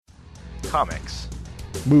Comics.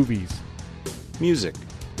 Movies. Music.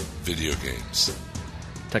 Video games.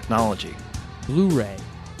 Technology. Blu-ray.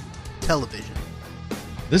 Television.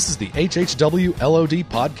 This is the HHW LOD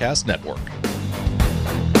Podcast Network.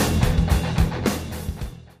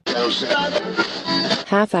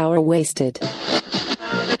 Half hour wasted.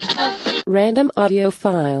 Random audio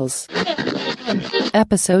files.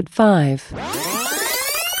 Episode 5.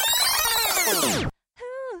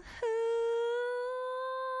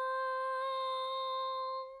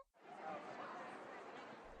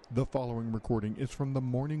 The following recording is from the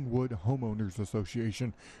Morningwood Homeowners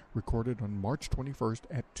Association, recorded on March 21st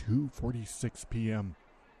at 2:46 p.m.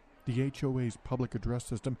 The HOA's public address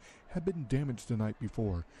system had been damaged the night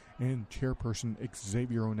before, and Chairperson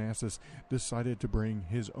Xavier Onassis decided to bring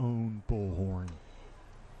his own bullhorn.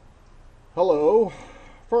 Hello.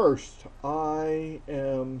 First, I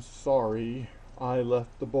am sorry I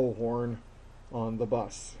left the bullhorn on the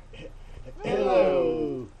bus.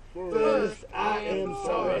 Hello. First, I am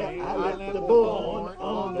sorry I left the bullhorn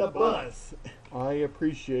on the bus. I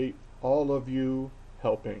appreciate all of you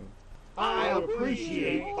helping. I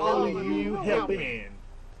appreciate all of you helping.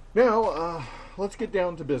 Now, let's get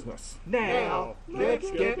down to business. Now,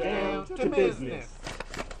 let's get down to business.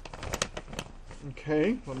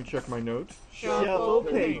 Okay, let me check my notes. Shuffle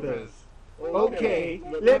papers. Okay,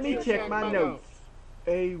 let me check my notes.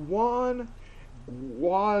 A Juan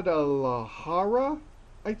Guadalajara,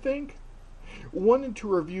 I think, wanted to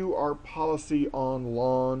review our policy on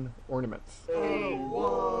lawn ornaments. A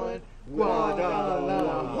Juan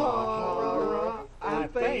Guadalajara, I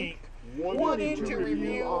think, wanted to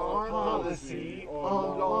review our policy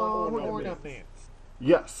on lawn ornaments.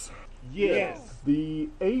 Yes. Yes. The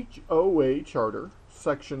HOA Charter,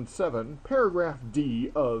 Section 7, Paragraph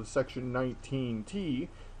D of Section 19T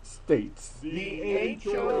states, The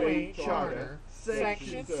HOA Charter,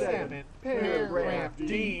 Section 7, Paragraph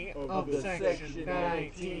D of the Section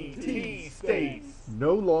 19T states,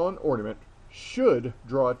 no lawn ornament should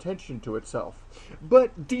draw attention to itself, but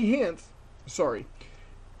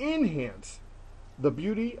enhance the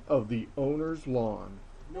beauty of the owner's lawn.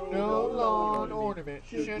 No lawn ornament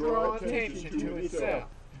should draw attention to itself,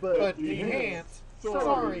 but enhance the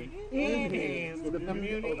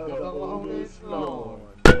beauty of the owner's lawn.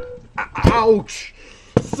 Ouch!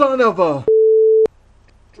 Son of a...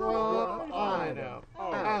 Drop item.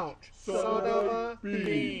 Ouch, son of a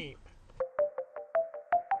beep.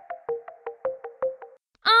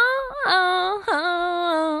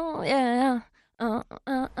 Oh, yeah.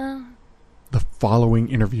 The following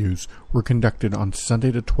interviews were conducted on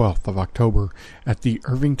Sunday the 12th of October at the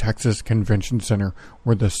Irving, Texas Convention Center,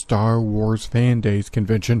 where the Star Wars Fan Days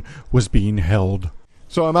convention was being held.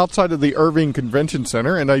 So I'm outside of the Irving Convention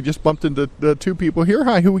Center, and I just bumped into the two people here.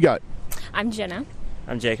 Hi, who we got? I'm Jenna.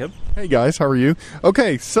 I'm Jacob. Hey guys, how are you?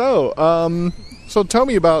 Okay, so tell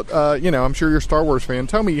me about, I'm sure you're a Star Wars fan.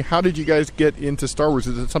 Tell me, how did you guys get into Star Wars?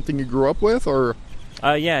 Is it something you grew up with, or?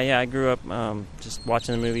 Yeah, I grew up just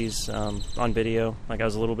watching the movies on video. Like, I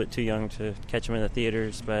was a little bit too young to catch them in the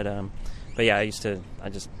theaters, but yeah, I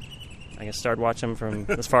started watching them from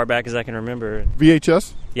as far back as I can remember.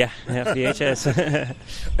 VHS? Yeah, VHS.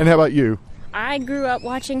 And how about you? I grew up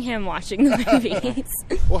watching him watching the movies.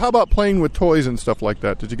 Well, how about playing with toys and stuff like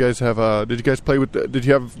that? Did you guys have did you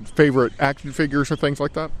have favorite action figures or things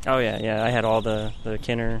like that? Oh yeah. I had all the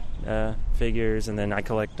Kenner figures, and then I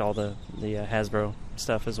collect all the Hasbro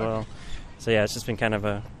stuff as well. So yeah, it's just been kind of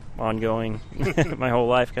a ongoing my whole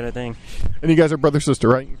life kind of thing. And you guys are brother-sister,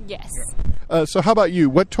 right? Yes. So how about you?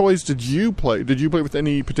 What toys did you play? Did you play with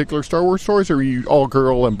any particular Star Wars toys, or were you all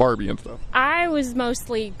girl and Barbie and stuff? I was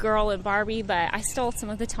mostly girl and Barbie, but I stole some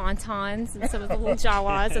of the Tauntauns and some of the little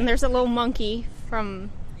Jawas, and there's a little monkey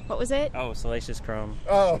from, what was it? Oh, Salacious Crumb.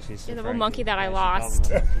 Oh. There's a little monkey that I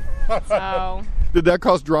lost. So. Did that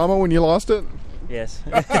cause drama when you lost it? Yes.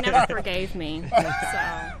 He never forgave me, so...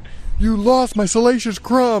 You lost my Salacious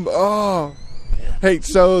Crumb. Oh. Yeah. Hey,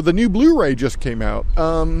 so the new Blu-ray just came out.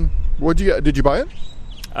 Did you buy it?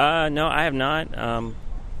 No, I have not. I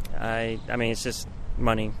mean, it's just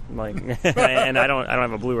money, like, and I don't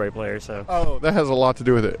have a Blu-ray player, so. Oh, that has a lot to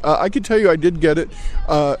do with it. I can tell you, I did get it.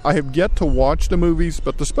 I have yet to watch the movies,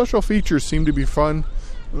 but the special features seem to be fun.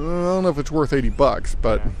 I don't know if it's worth $80,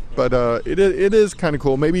 but it is kind of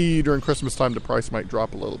cool. Maybe during Christmas time, the price might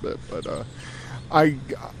drop a little bit, but.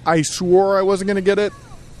 I swore I wasn't going to get it,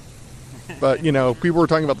 but, people were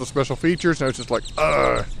talking about the special features, and I was just like,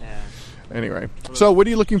 ugh. Yeah. Anyway, so what are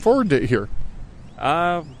you looking forward to here?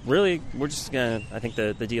 Really, we're just going to, I think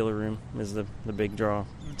the dealer room is the big draw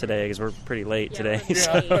today, because we're pretty late today.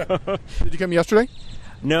 So. Did you come yesterday?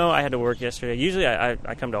 No, I had to work yesterday. Usually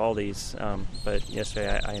I come to all these, but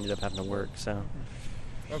yesterday I ended up having to work. So.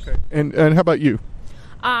 Okay. And how about you?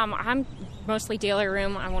 I'm mostly dealer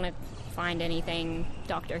room. I want to find anything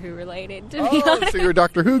Doctor Who related, to be Oh, honest. so you're a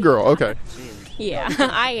Doctor Who girl. Okay. Yeah,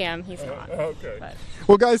 I am. He's not. Okay. But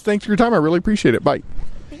Well, guys, thanks for your time. I really appreciate it. Bye.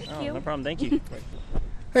 thank Oh, you. no problem. Thank you.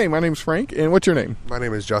 Hey, my name's Frank, and what's your name? My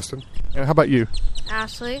name is Justin. And how about you?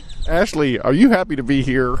 Ashley. Ashley, are you happy to be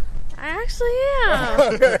here? I actually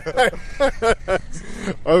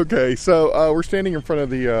am. Okay, so we're standing in front of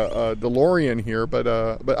the DeLorean here, but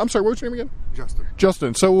I'm sorry, what's your name again? Justin.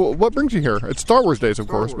 Justin. So what brings you here? It's Star Wars Days, of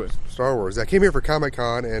course, but Star Wars. I came here for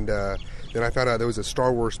Comic-Con, and then I found out there was a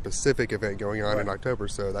Star Wars specific event going on in October,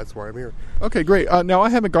 so that's why I'm here. okay, great. Now I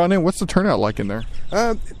haven't gone in. What's the turnout like in there?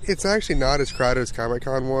 It's actually not as crowded as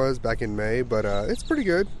Comic-Con was back in May, but it's pretty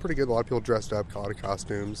good. Pretty good. A lot of people dressed up, a lot of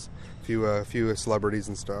costumes, a few celebrities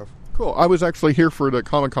and stuff. Cool. I was actually here for the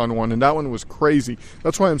Comic-Con one, and that one was crazy.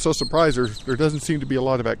 That's why I'm so surprised. There doesn't seem to be a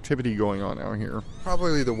lot of activity going on out here.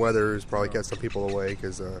 Probably the weather has probably kept some people away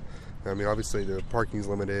because, obviously the parking's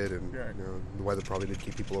limited, and the weather probably did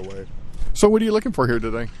keep people away. So what are you looking for here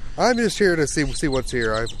today? I'm just here to see what's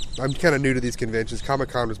here. I'm kind of new to these conventions.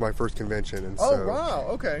 Comic-Con was my first convention, and so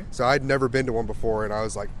Okay. so I'd never been to one before, and I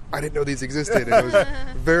was like, I didn't know these existed, and it was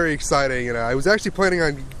very exciting. And I was actually planning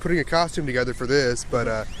on putting a costume together for this, but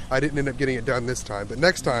I didn't end up getting it done this time. But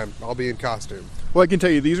next time, I'll be in costume. Well, I can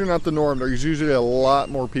tell you, these are not the norm. There's usually a lot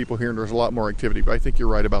more people here, and there's a lot more activity. But I think you're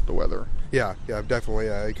right about the weather. Yeah, definitely.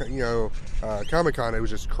 Comic-Con, it was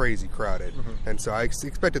just crazy crowded, and so I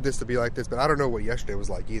expected this to be like this, but I don't know what yesterday was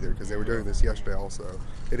like either, because they were doing this yesterday also.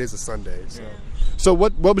 It is a Sunday, so. So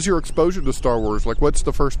what was your exposure to Star Wars? Like, what's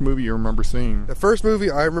the first movie you remember seeing? The first movie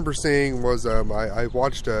I remember seeing was I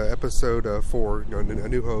watched episode 4, A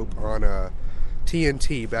New Hope, on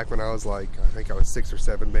TNT back when I was I think I was 6 or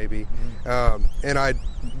 7 maybe, and I'd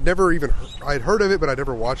heard of it, but I'd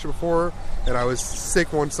never watched it before. And I was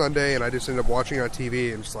sick one Sunday, and I just ended up watching it on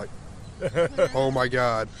TV, and just like, oh my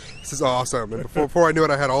God, this is awesome! And before I knew it,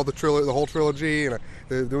 I had all the whole trilogy, and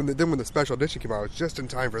then when the special edition came out, I was just in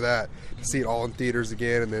time for that to see it all in theaters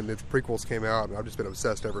again. And then the prequels came out, and I've just been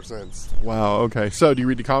obsessed ever since. Wow. Okay. So do you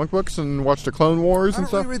read the comic books and watch the Clone Wars and I don't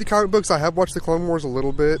stuff? really read the comic books. I have watched the Clone Wars a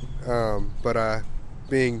little bit, but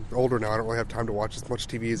being older now, I don't really have time to watch as much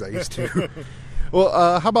TV as I used to.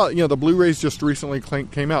 Well, how about the Blu-rays just recently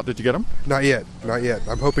came out? Did you get them? Not yet.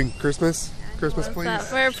 I'm hoping Christmas, please. That's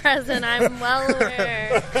for a present. I'm well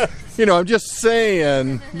aware. I'm just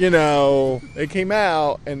saying. They came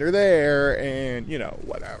out and they're there, and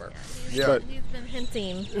whatever. Yeah. But He's been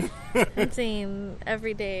hinting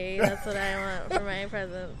every day. That's what I want for my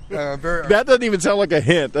present. that doesn't even sound like a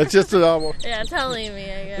hint. That's just an almost. Yeah, telling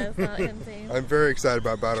me, I guess, not hinting. I'm very excited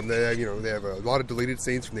about them. They have a lot of deleted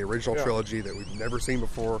scenes from the original trilogy that we've never seen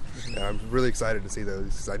before, and I'm really excited to see those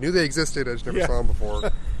because I knew they existed. I just never saw them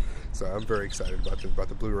before. So I'm very excited about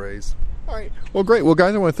the Blu-rays. All right. Well, great. Well,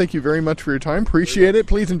 guys, I want to thank you very much for your time. Appreciate it.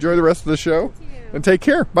 Please enjoy the rest of the show. And take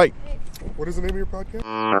care. Bye. What is the name of your podcast?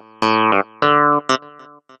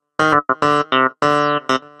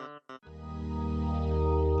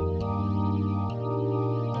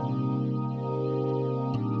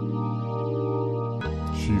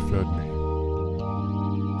 She fed me.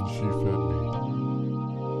 She fed me.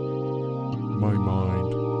 My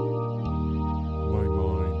mind. My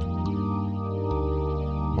mind.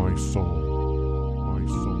 My soul. My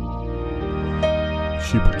soul.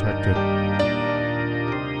 She protected.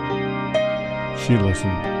 She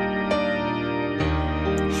listened.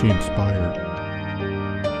 She inspired.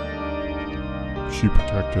 She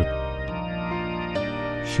protected.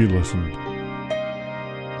 She listened.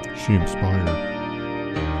 She inspired.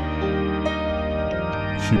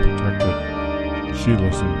 She protected. She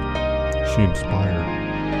listened. She inspired.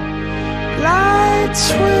 Lights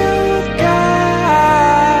will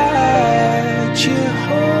guide you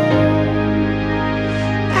home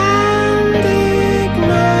and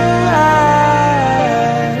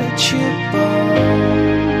ignite your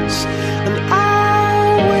bones, and I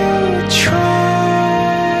will try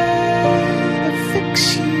to fix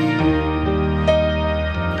you.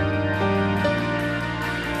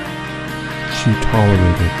 She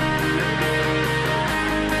tolerated.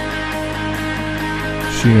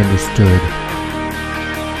 She understood.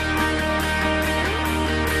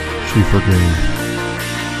 She forgave.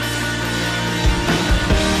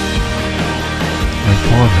 I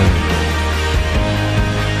fought her.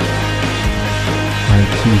 I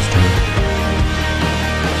accused her.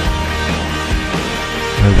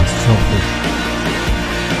 I was selfish.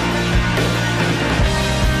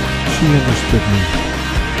 She understood me.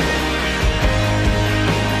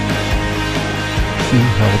 She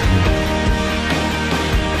held me.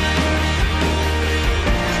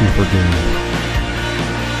 She forgave me.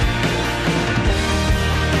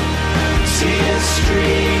 Tears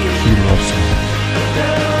stream She loves me.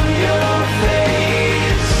 down your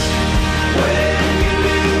face when you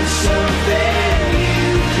lose something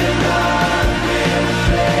you cannot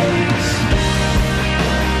replace.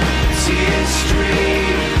 Tears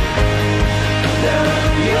stream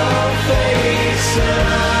down your face.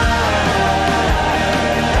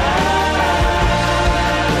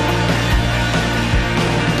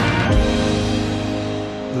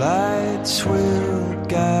 Lights will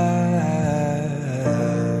guide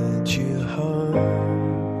you home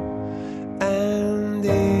and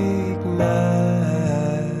ignite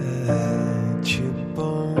your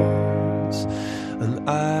bones, and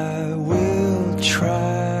I will try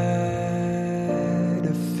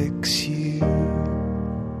to fix you.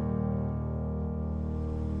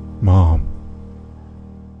 Mom.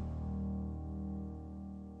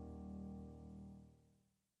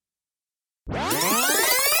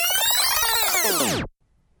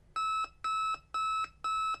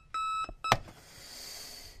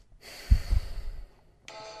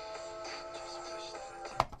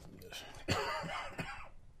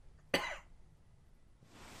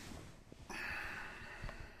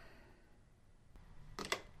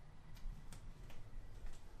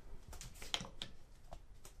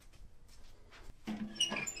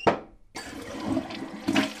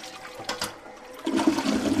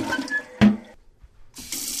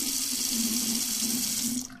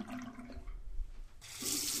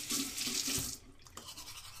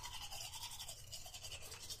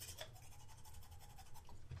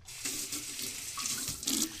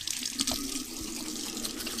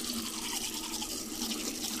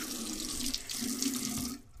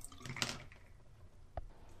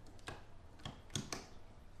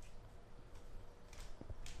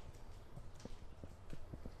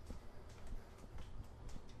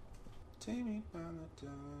 Take me by the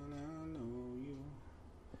dawn, I know you.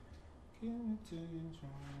 Give me to you,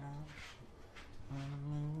 now. When the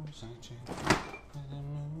moon's on you, when the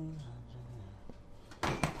moon's on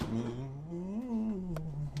you. Moon,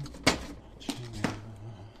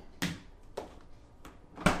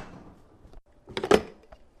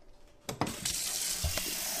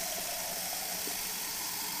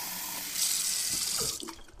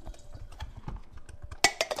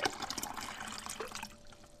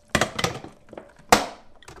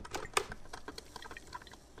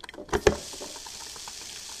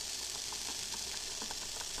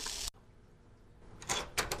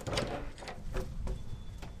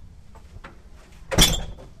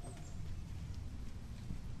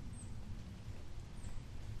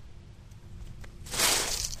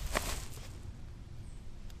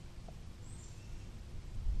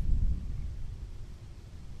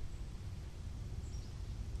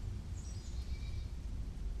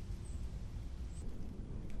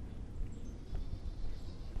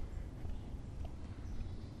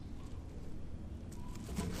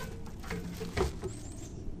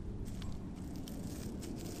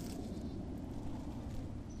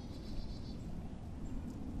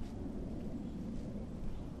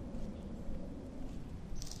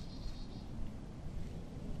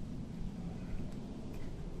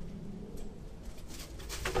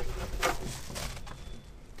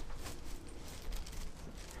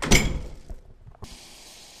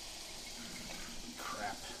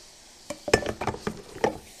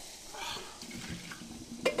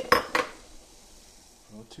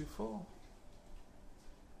 too full.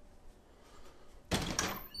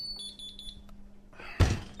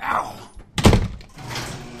 Ow!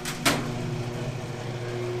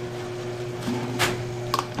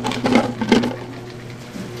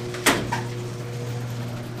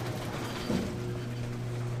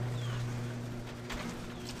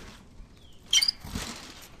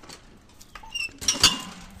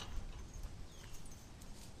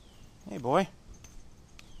 Hey, boy.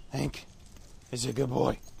 Hank is a good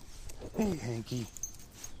boy. Hey, Hanky.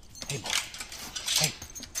 Hey, boy. Hey.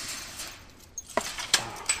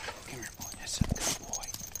 Oh, come here, boy. That's a good boy.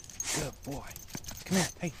 Good boy. Come here.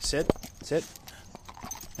 Hey, sit. Sit.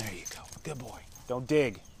 There you go. Good boy. Don't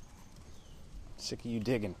dig. Sick of you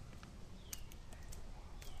digging.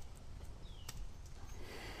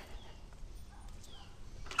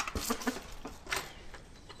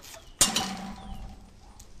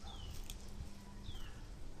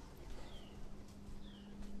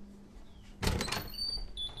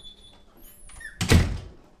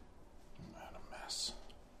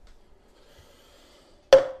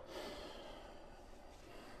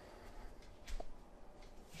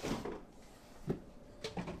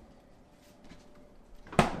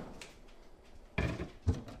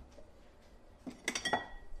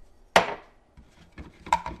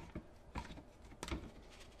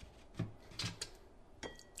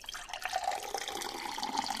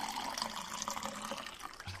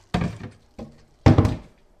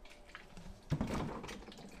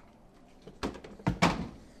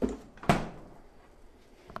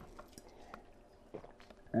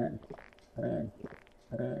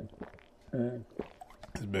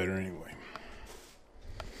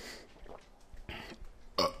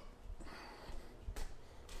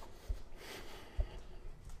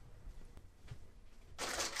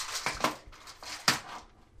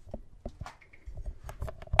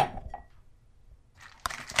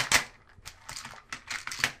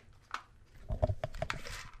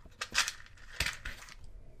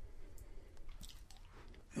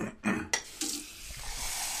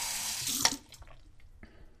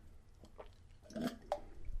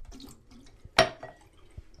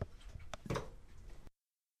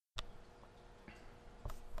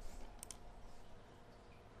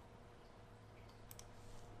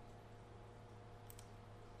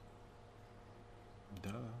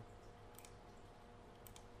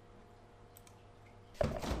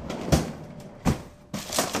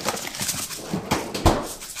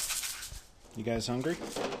 You guys hungry?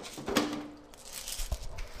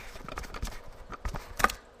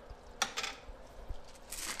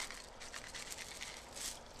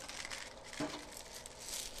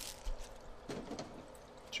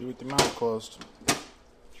 Chew with your mouth closed.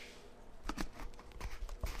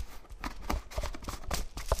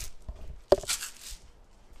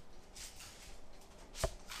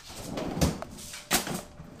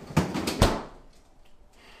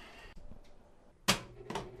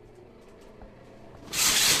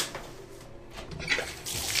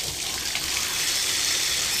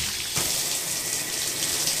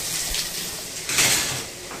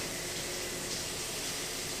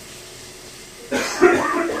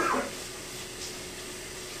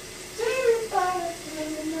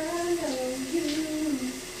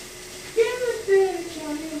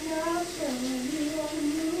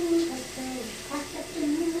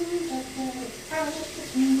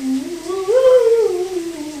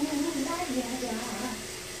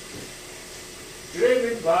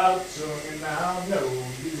 Dreaming about singing, I'll know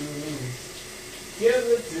you. Give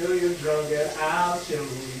it till you're drunk and I'll show you.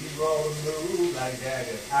 Gonna move like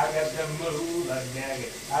Jagger. I got to move like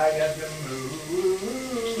Jagger. I got to move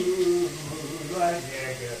like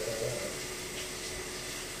Jagger.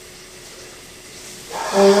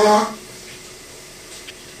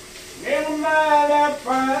 Never mind, I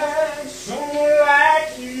find someone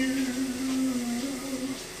like you.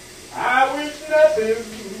 I wish nothing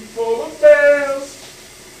for the best.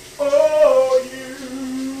 Oh, you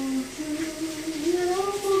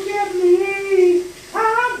don't forget me. I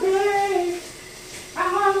beg. I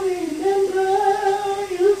remember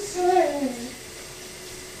you said.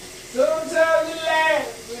 Sometimes it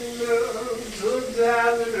lasts in love,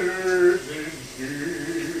 sometimes it hurts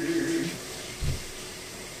instead.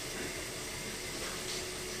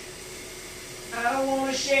 I don't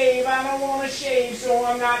want to shave, I don't want to shave, so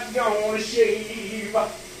I'm not going to shave.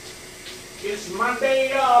 It's my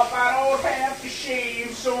day off, I don't have to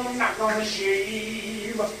shave, so I'm not going to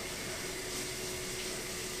shave.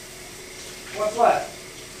 What's left?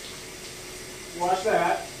 Watch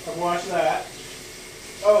that, I've watched that.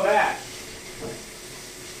 Oh, that.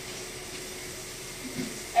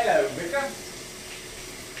 Hello, Vicar.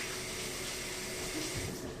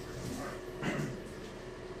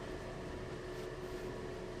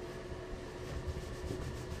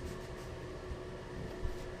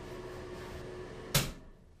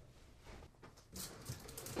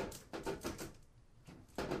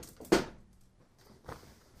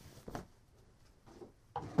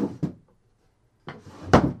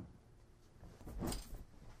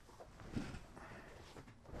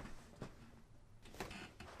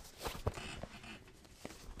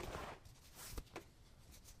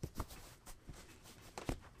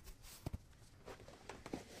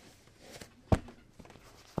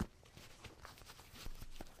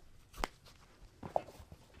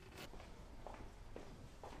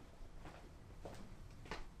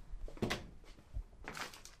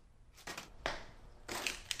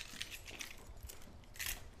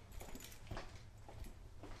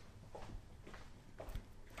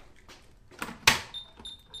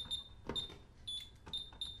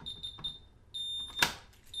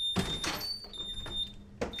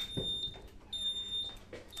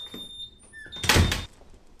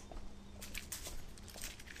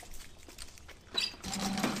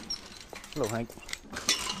 Hello, Hank.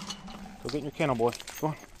 Go get in your kennel, boy. Go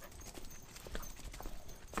on.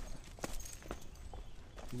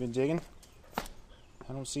 You been digging?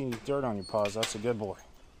 I don't see any dirt on your paws. That's a good boy.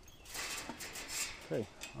 Okay,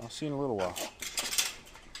 I'll see you in a little while.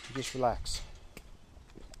 Just relax.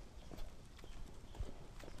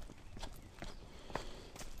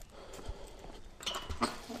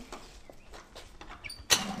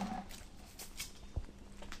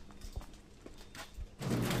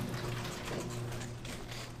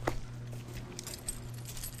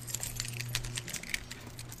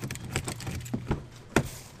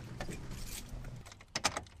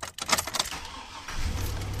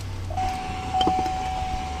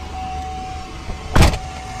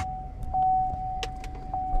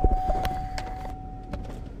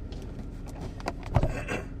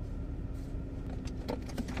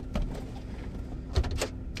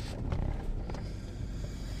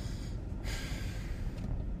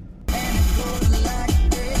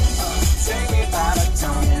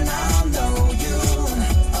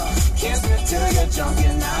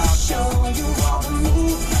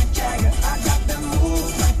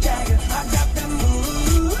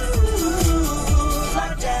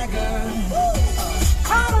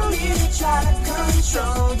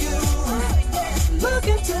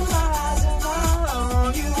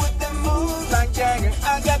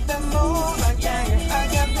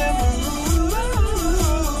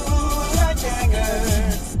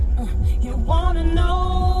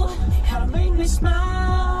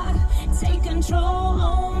 control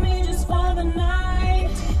on me just for the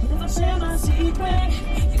night. If I share my secret,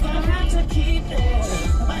 you're gonna have to keep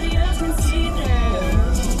it. Nobody else can see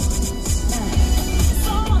it.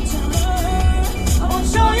 So much to learn, I won't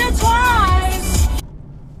show you twice.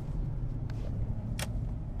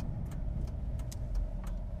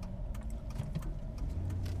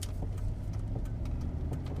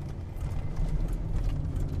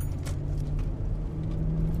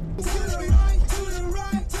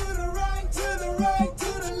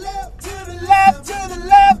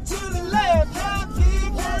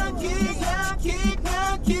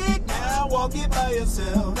 Walk it by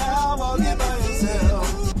yourself. Now walk it by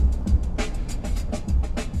yourself.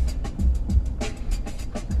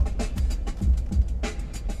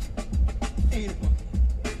 Ain't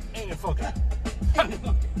it funky? Ain't it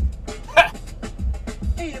funky? Ha!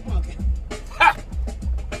 Ain't it funky? Ha!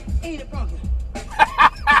 Ain't it funky?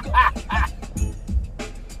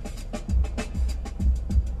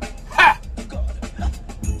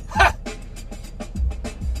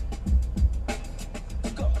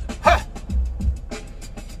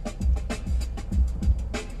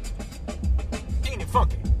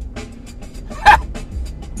 Funky.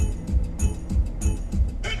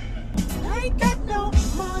 I ain't got no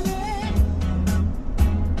money.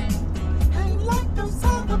 I ain't like those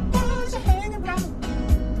other boys you hang around.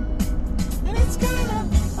 And it's kinda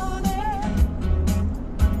funny,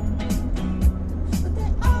 but they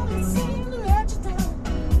always seem to let you down.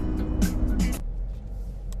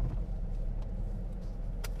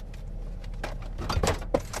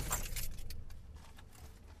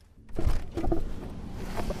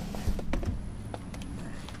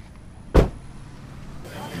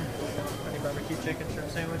 Barbecue chicken shrimp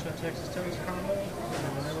sandwich on Texas Toast combo and a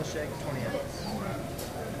vanilla shake 20 ounce.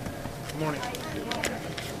 Good morning.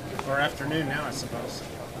 Or afternoon now, I suppose.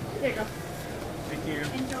 Here you go. Thank you.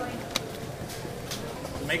 Enjoy.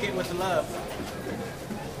 Make it with love.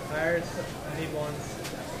 Tires, I need ones.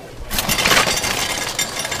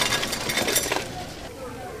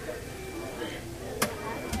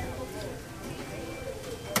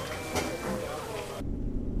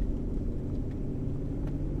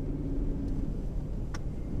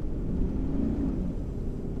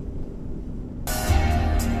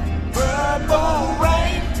 Purple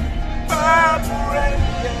rain,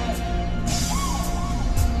 yeah.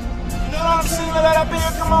 You know what I'm singing that up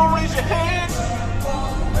here? Come on, raise your hand.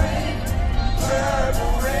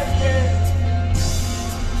 Purple rain, yeah.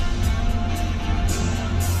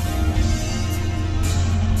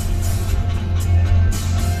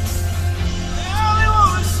 I only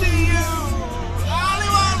wanna see you. I only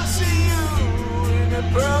wanna see you in the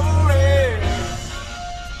purple rain.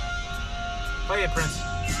 Play it, Prince.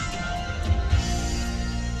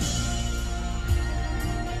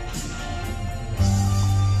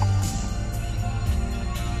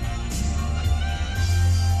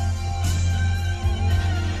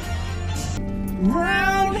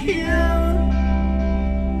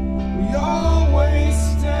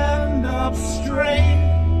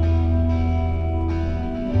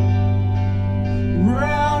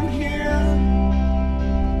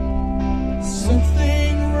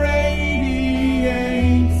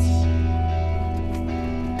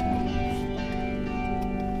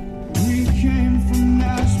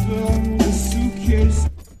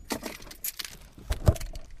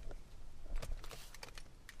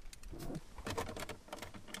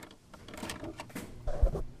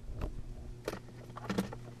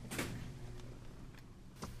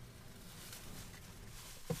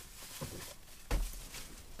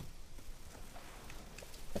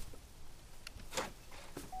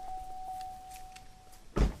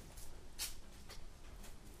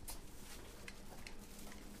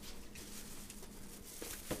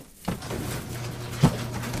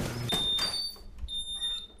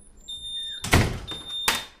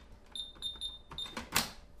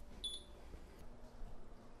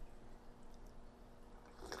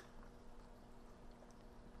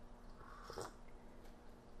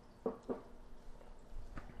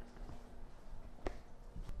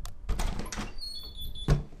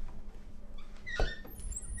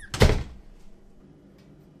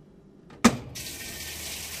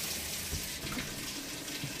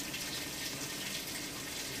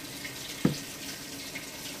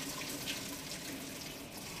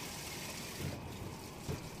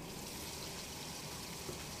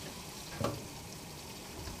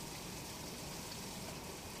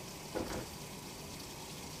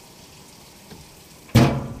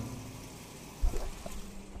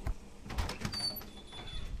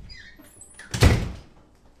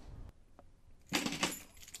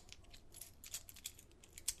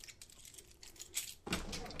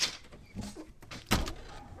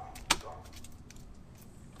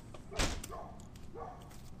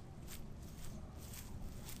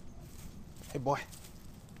 Good boy.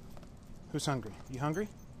 Who's hungry? You hungry?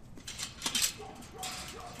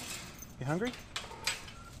 You hungry?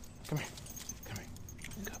 Come here. Come here.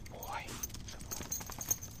 Good boy.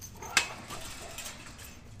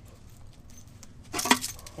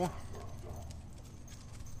 Come on.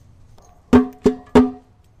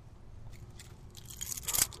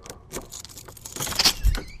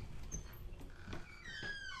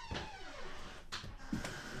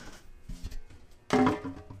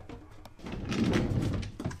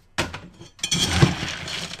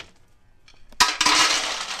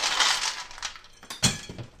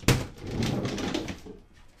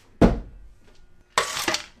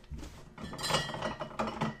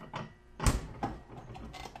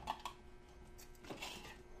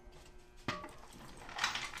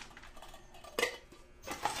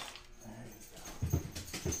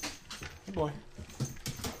 Good boy.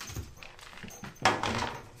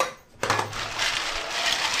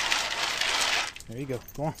 There you go.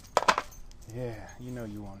 Go on. Yeah, you know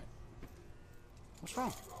you want it. What's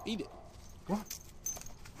wrong? Eat it. Go on.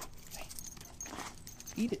 Hey.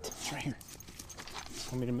 Eat it. It's right here.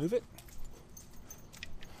 Want me to move it?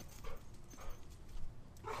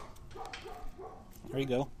 There you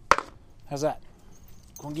go. How's that?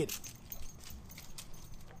 Go and get it.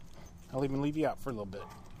 I'll even leave you out for a little bit.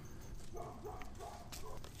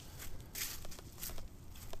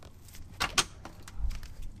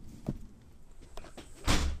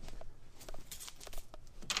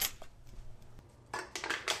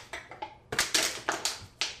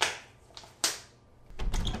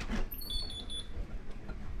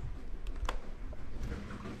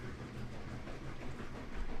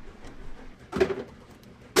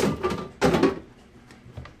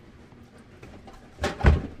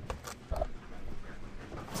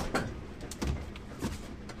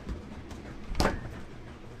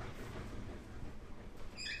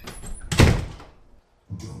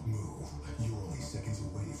 Don't move. You're only seconds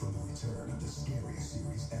away from the return of the scariest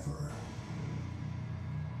series ever.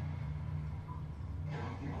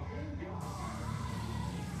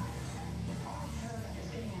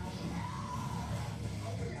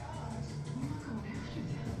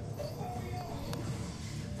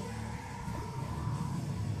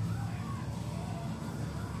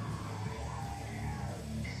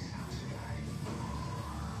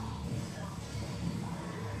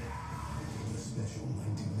 Special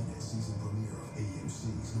 90-minute season premiere of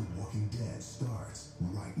AMC's The Walking Dead starts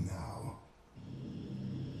right now.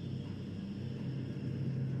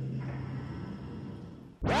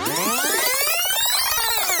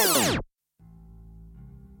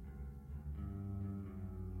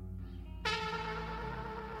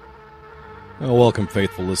 Well, welcome,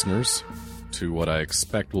 faithful listeners, to what I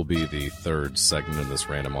expect will be the third segment in this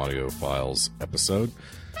Random Audio Files episode.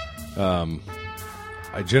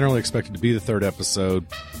 I generally expect it to be the third episode.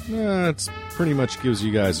 It pretty much gives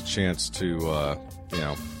you guys a chance to,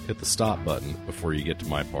 hit the stop button before you get to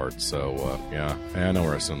my part. So, I know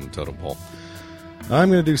where I sit on the totem pole.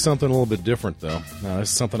 I'm going to do something a little bit different, though. This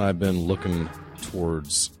is something I've been looking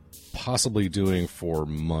towards possibly doing for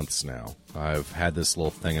months now. I've had this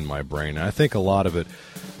little thing in my brain. And I think a lot of it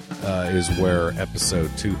is where episode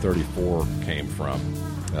 234 came from.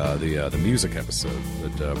 The music episode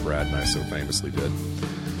that Brad and I so famously did.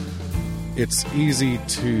 It's easy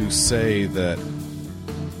to say that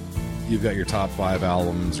you've got your top 5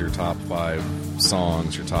 albums, your top 5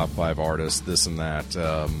 songs, your top 5 artists, this and that.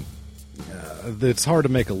 It's hard to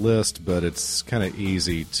make a list, but it's kind of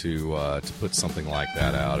easy to put something like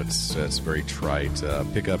that out. It's very trite.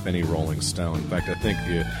 Pick up any Rolling Stone. In fact, I think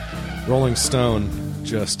Rolling Stone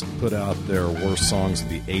just put out their worst songs of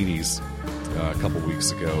the 80s a couple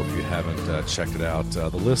weeks ago. If you haven't checked it out, the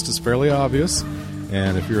list is fairly obvious.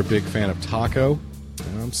 And if you're a big fan of Taco,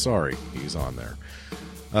 I'm sorry, he's on there.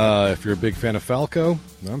 If you're a big fan of Falco,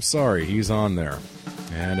 I'm sorry, he's on there.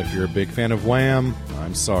 And if you're a big fan of Wham,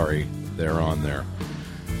 I'm sorry, they're on there.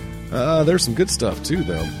 There's some good stuff too,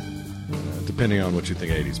 though, depending on what you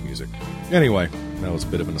think of 80s music. Anyway, that was a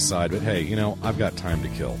bit of an aside, but hey, I've got time to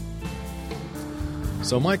kill.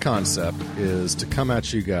 So my concept is to come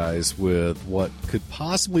at you guys with what could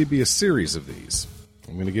possibly be a series of these.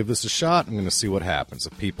 I'm going to give this a shot. I'm going to see what happens.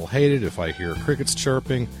 If people hate it, if I hear crickets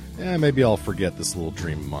chirping, maybe I'll forget this little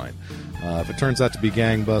dream of mine. If it turns out to be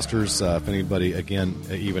gangbusters, if anybody, again,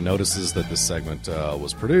 even notices that this segment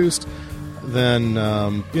was produced, then,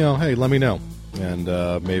 hey, let me know. And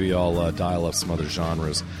maybe I'll dial up some other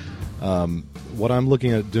genres. What I'm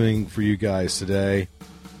looking at doing for you guys today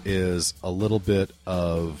is a little bit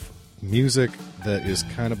of music that is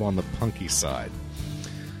kind of on the punky side.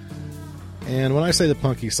 And when I say the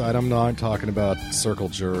punky side, I'm not talking about Circle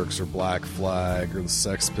Jerks or Black Flag or the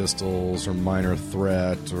Sex Pistols or Minor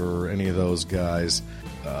Threat or any of those guys.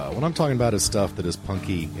 What I'm talking about is stuff that is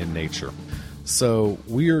punky in nature. So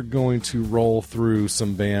we are going to roll through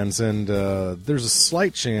some bands, and there's a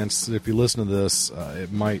slight chance that if you listen to this,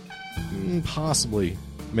 it might possibly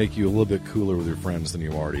make you a little bit cooler with your friends than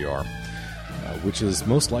you already are, which is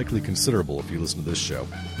most likely considerable if you listen to this show.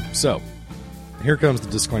 So here comes the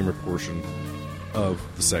disclaimer portion of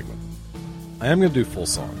the segment. I am going to do full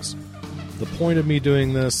songs. The point of me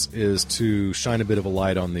doing this is to shine a bit of a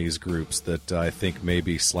light on these groups that I think may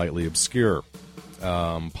be slightly obscure,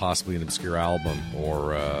 possibly an obscure album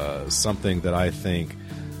or something that I think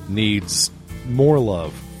needs more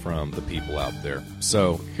love from the people out there.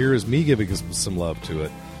 So here is me giving some love to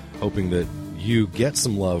it, hoping that you get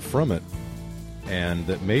some love from it, and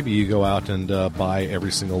that maybe you go out and buy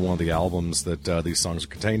every single one of the albums that these songs are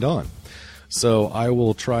contained on. So I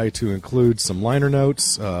will try to include some liner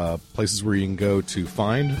notes, places where you can go to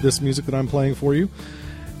find this music that I'm playing for you.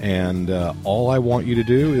 And all I want you to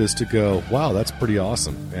do is to go, wow, that's pretty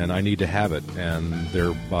awesome, and I need to have it. And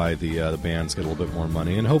thereby the bands get a little bit more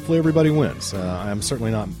money, and hopefully everybody wins. I'm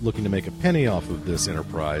certainly not looking to make a penny off of this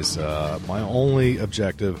enterprise. My only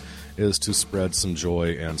objective is to spread some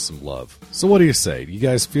joy and some love. So what do you say? Do you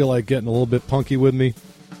guys feel like getting a little bit punky with me?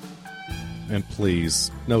 And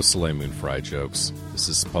please, no Soleil Moon Frye jokes. This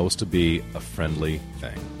is supposed to be a friendly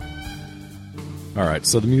thing. Alright,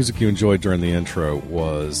 so the music you enjoyed during the intro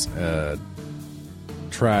was a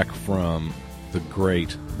track from the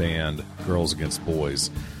great band Girls Against Boys.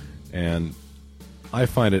 And I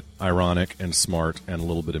find it ironic and smart and a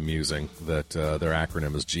little bit amusing that their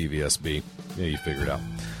acronym is GVSB. Yeah, you figured it out.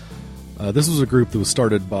 This was a group that was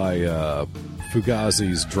started by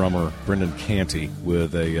Fugazi's drummer, Brendan Canty,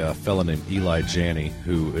 with a fella named Eli Janney,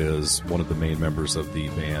 who is one of the main members of the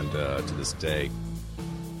band to this day.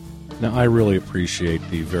 Now, I really appreciate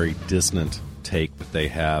the very dissonant take that they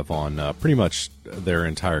have on pretty much their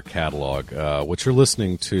entire catalog. What you're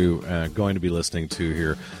listening to, going to be listening to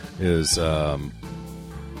here, is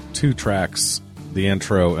 2 tracks, the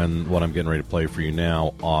intro and what I'm getting ready to play for you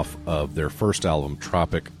now, off of their first album,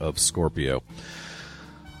 Tropic of Scorpio.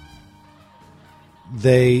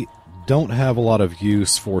 They don't have a lot of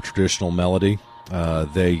use for traditional melody.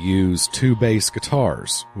 They use 2 bass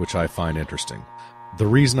guitars, which I find interesting. The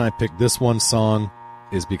reason I picked this one song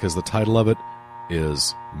is because the title of it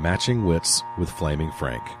is Matching Wits with Flaming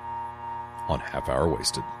Frank on Half Hour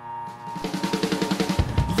Wasted. Yeah!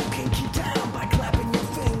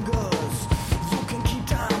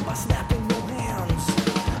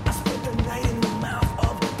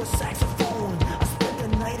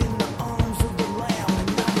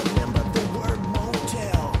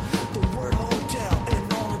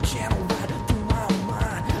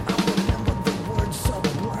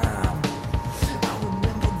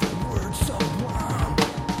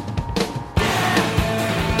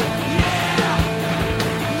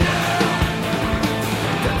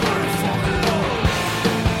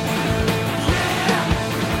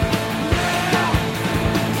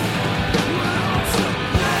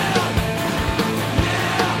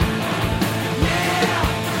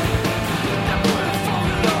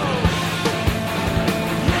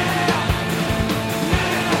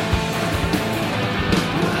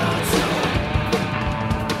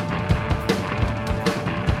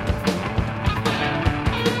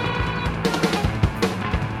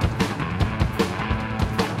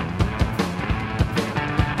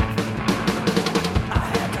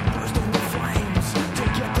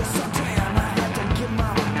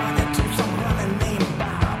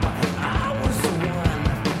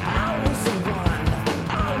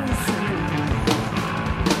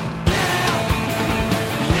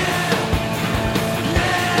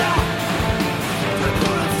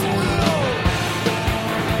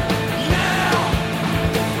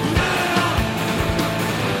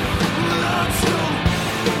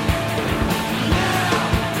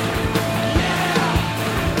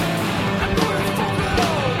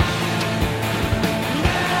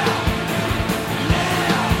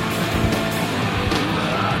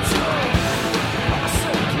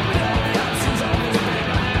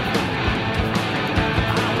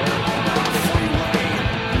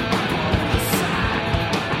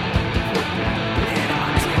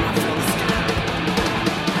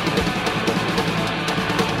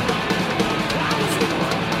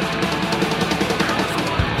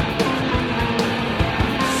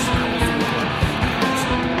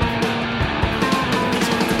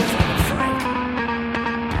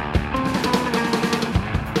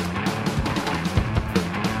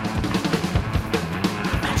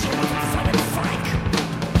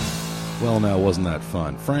 now wasn't that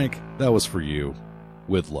fun? Frank, that was for you,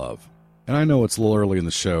 with love. And I know it's a little early in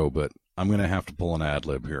the show, but I'm going to have to pull an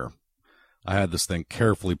ad-lib here. I had this thing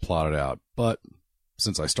carefully plotted out, but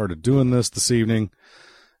since I started doing this evening,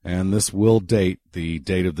 and this will date the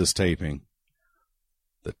date of this taping,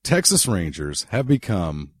 the Texas Rangers have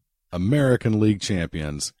become American League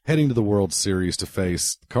champions, heading to the World Series to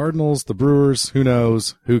face the Cardinals, the Brewers. Who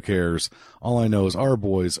knows? Who cares? All I know is our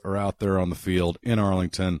boys are out there on the field in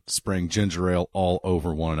Arlington spraying ginger ale all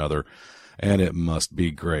over one another, and it must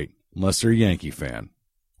be great, unless you're a Yankee fan,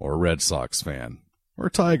 or a Red Sox fan, or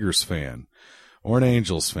a Tigers fan, or an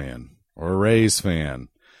Angels fan, or a Rays fan.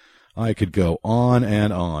 I could go on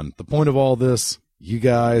and on. The point of all this, you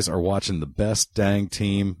guys are watching the best dang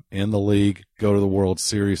team in the league go to the World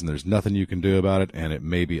Series, and there's nothing you can do about it, and it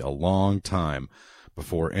may be a long time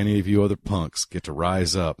before any of you other punks get to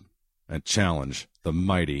rise up and challenge the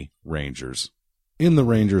mighty Rangers. In the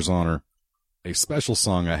Rangers' honor, a special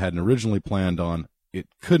song I hadn't originally planned on. It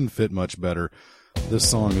couldn't fit much better. This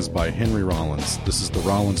song is by Henry Rollins. This is the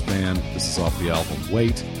Rollins Band. This is off the album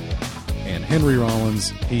Wait. And Henry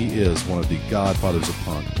Rollins, he is one of the godfathers of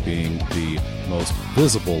punk, being the most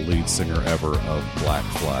visible lead singer ever of Black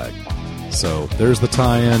Flag. So there's the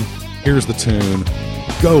tie-in. Here's the tune.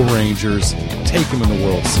 Go Rangers. Take them in the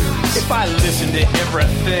World Series. If I listened to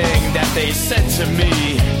everything that they said to me,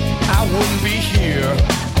 I wouldn't be here.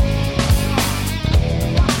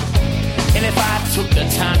 And if I took the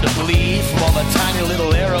time to bleed from all the tiny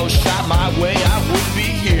little arrows shot my way, I wouldn't be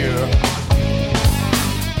here.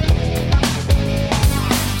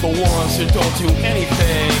 The ones who don't do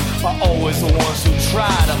anything are always the ones who try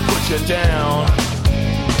to put you down.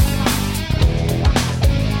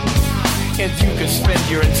 And you could spend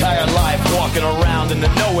your entire life walking around in the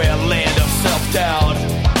nowhere land of self-doubt.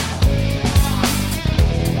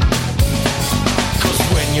 'Cause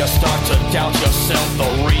when you start to doubt yourself, the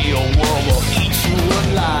real world will eat you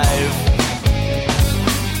alive.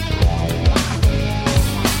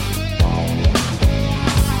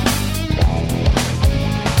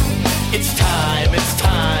 It's time, it's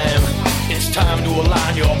time. It's time to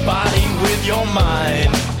align your body with your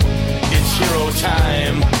mind. It's hero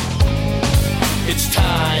time. It's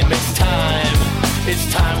time, it's time. It's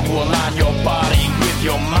time to align your body with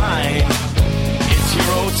your mind. It's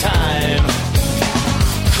hero time.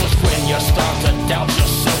 'Cause when you start to doubt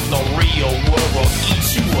yourself, the real world will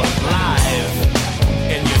eat you alive.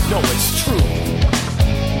 And you know it's true.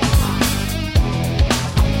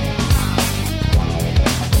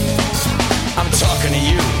 I'm talking to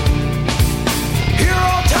you.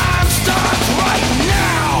 Hero time starts right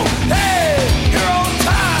now. Hey, hero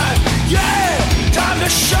time. Yeah, time to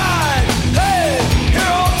shine. Hey,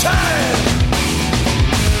 hero time.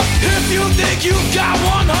 If you think you've got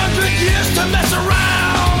 100 years to mess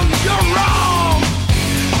around, you're wrong.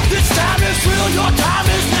 This time is real. Your time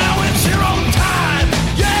is now. It's hero time.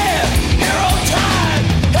 Yeah, hero time.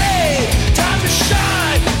 Hey, time to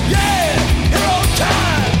shine. Yeah, hero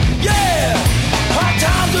time. Yeah. Hard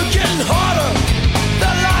times are getting harder.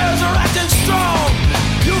 The liars are acting strong.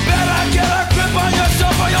 You better get a grip on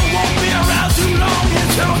yourself or you won't be around too long.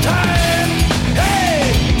 It's hero time.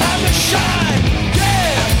 Hey, time to shine.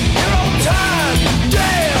 Yeah, hero time.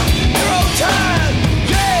 Yeah, hero time.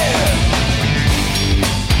 Yeah.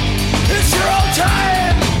 It's hero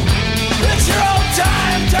time. It's hero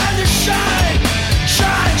time. Time to shine.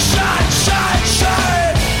 Shine, shine, shine,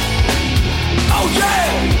 shine. Oh yeah.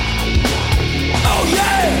 Oh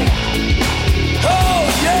yeah! Oh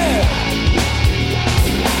yeah!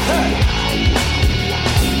 Hey.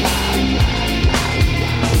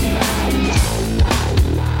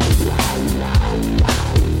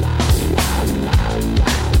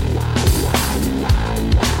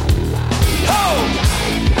 Oh!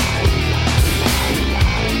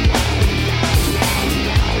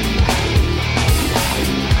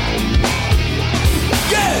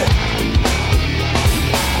 Yeah!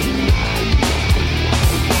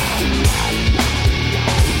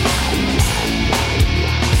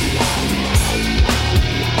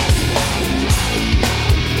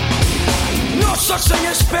 No such thing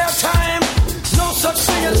as spare time. No such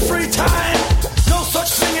thing as free time. No such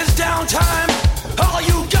thing as downtime. All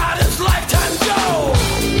you got is lifetime. Go!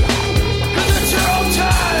 'Cause it's your own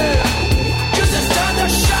time. 'Cause it's time to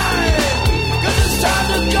shine. 'Cause it's time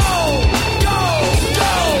to go. Go!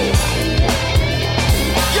 Go!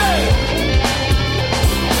 Yeah!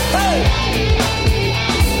 Hey!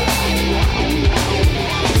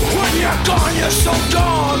 When you're gone, you're so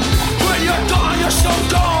gone. When you're gone, you're so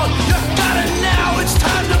gone. You got it now, it's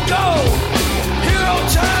time to go. Hero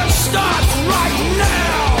time starts right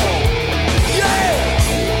now.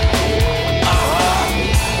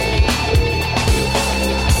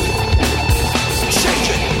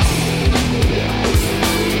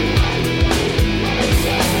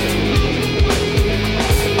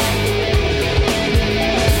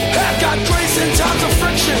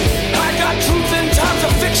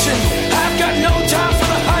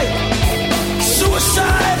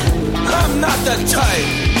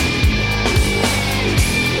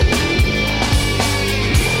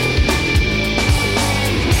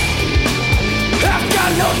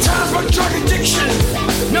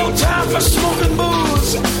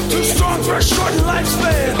 a shortened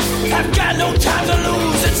lifespan. I've got no time to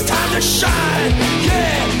lose, it's time to shine.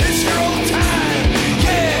 Yeah, it's your own time.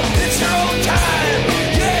 Yeah, it's your own time.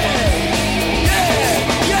 Yeah,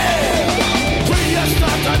 yeah, yeah. Please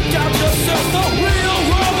start to doubt yourself, the real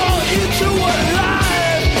world will eat you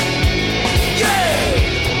alive. Yeah.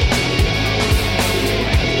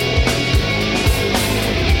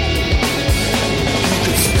 You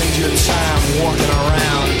could spend your time walking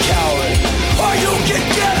around coward, or you can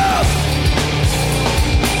get up.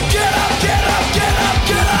 Get up, get up, get up,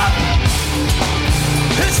 get up.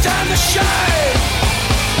 It's time to shine.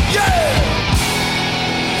 Yeah.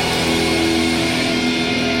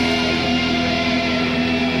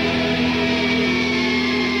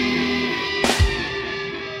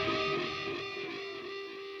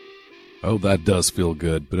 Oh, that does feel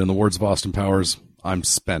good. But in the words of Austin Powers, I'm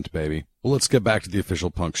spent, baby. Well, let's get back to the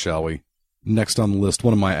official punk, shall we? Next on the list,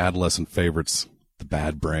 one of my adolescent favorites, the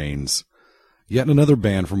Bad Brains. Yet another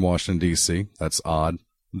band from Washington, D.C. That's odd.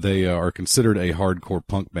 They are considered a hardcore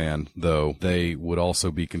punk band, though they would also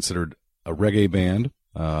be considered a reggae band,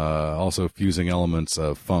 also fusing elements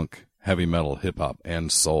of funk, heavy metal, hip-hop,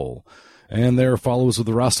 and soul. And they're followers of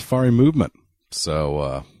the Rastafari movement,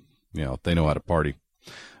 so, they know how to party.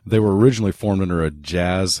 They were originally formed under a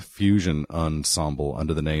jazz fusion ensemble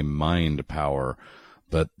under the name Mind Power,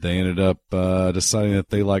 but they ended up deciding that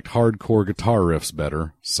they liked hardcore guitar riffs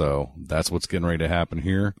better, so that's what's getting ready to happen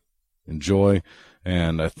here. Enjoy,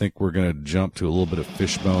 and I think we're going to jump to a little bit of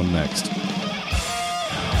Fishbone next.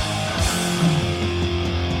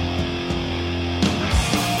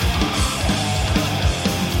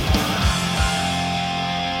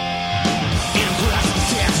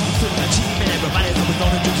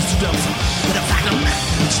 But I find them,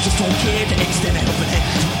 it's just don't care to extend an open hand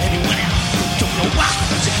to anyone else. Don't know why,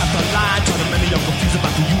 but you have to lie, try to make me all confused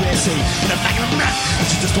about the USA. But I find them,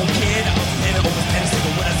 you just don't care to open hand over pants,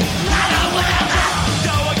 take what I say. I know whatever,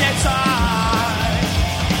 go against I.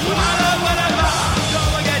 I know whatever, go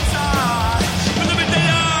against I. But let me tell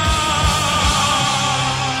you.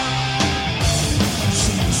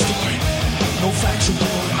 See the story, no factual,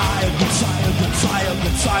 I have been silent, been silent,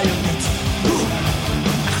 been silent.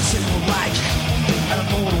 Like, I don't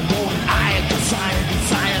know what I want. I am desire,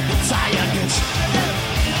 desire, desire against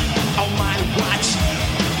Almighty watching,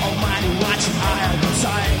 Almighty watching. I am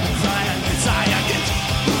desire, desire, desire against.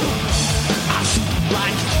 I see you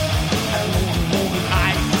like, I don't know what I want. I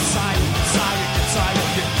am desire, desire, desire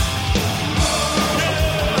against.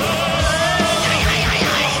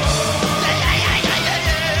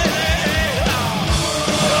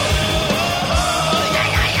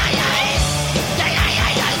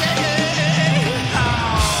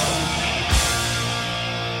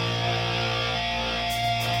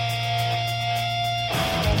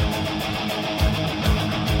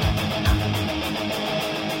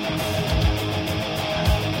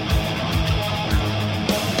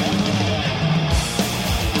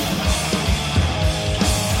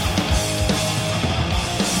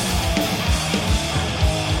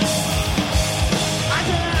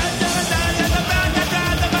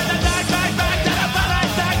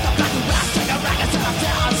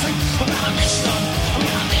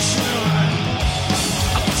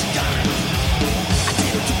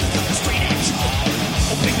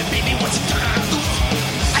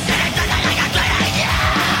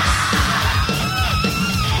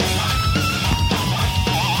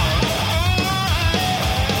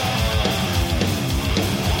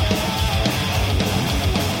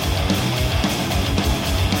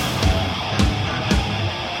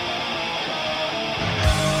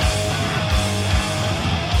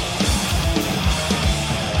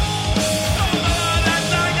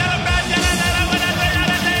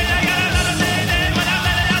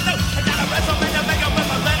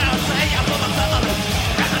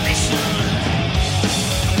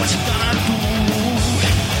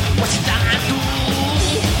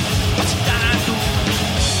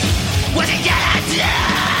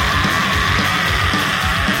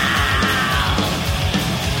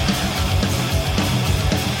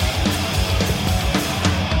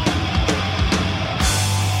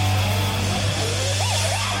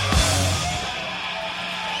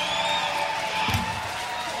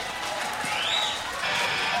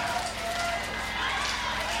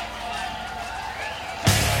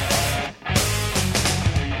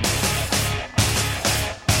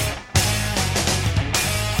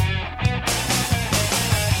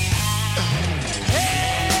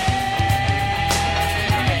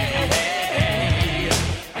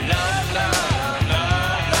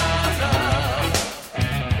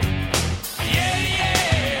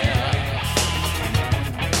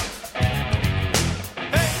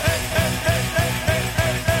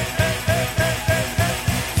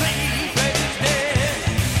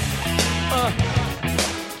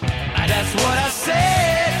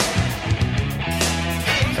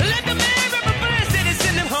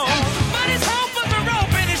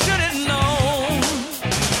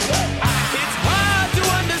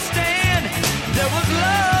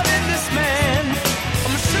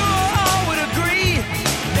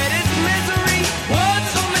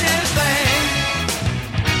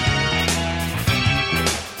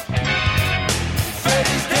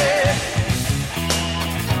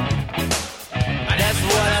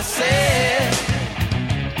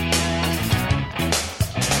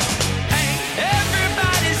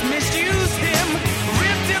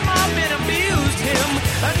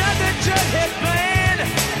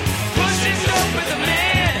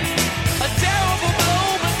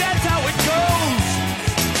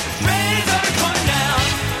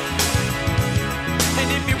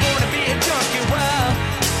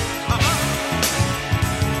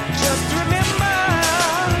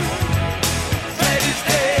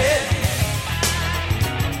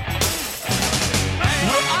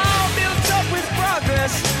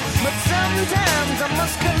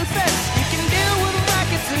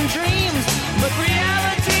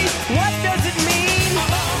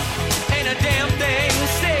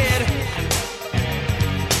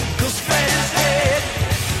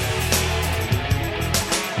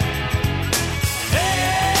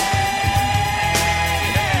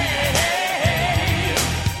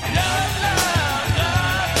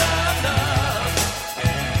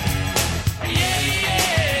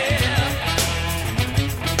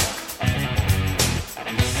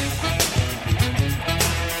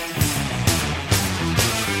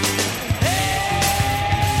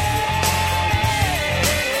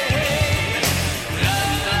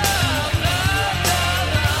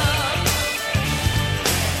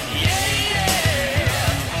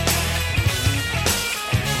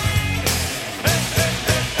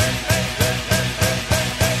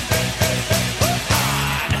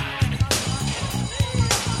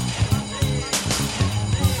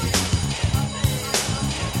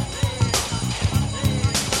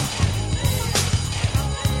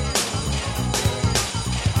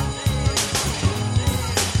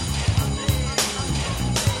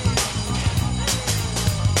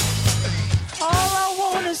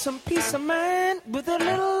 takes a man with a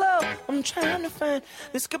little love. I'm trying to find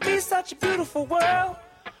this could be such a beautiful world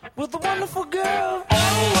with a wonderful girl.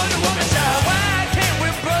 Oh, Wonder Woman child, why can't we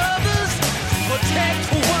brothers protect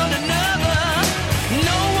one another?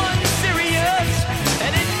 No one's serious,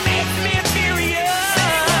 and it makes me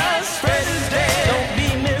furious. Fred is dead. Don't be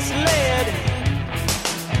misled.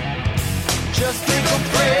 Just think of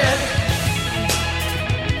Fred.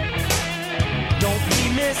 Don't be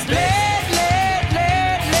misled.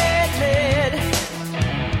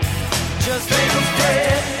 Just think of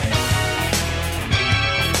Fred.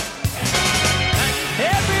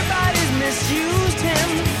 Everybody's misused him,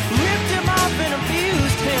 ripped him off and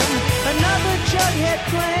abused him. Another Jughead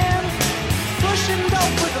plan, pushing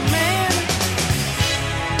dope with a man.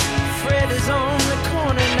 Fred is on the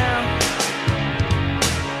corner now,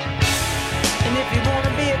 and if you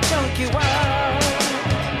wanna be a junkie, wow,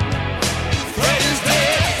 Fred is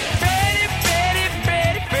dead. Freddy, Freddy,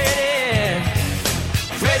 Freddy, Freddy.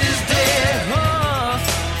 Fred is dead.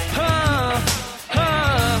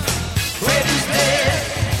 Fred is dead.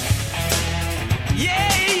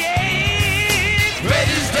 Yeah, yeah. Fred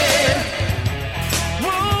is dead.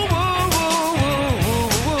 Woo, woo, woo, woo, woo,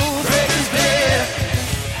 woo. Fred is dead.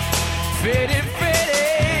 Freddy,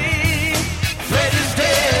 Freddy. Fred is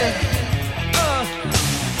dead.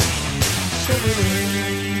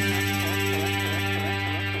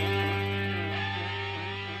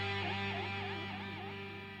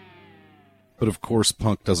 But of course,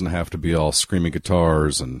 punk doesn't have to be all screaming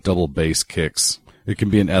guitars and double bass kicks. It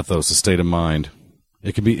can be an ethos, a state of mind.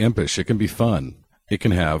 It can be impish. It can be fun. It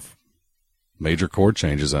can have major chord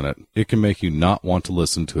changes in it. It can make you not want to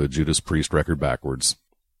listen to a Judas Priest record backwards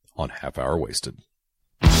on Half Hour Wasted.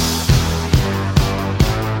 I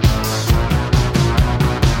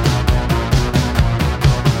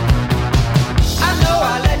know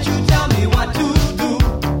I let you tell me what to do.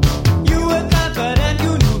 You were confident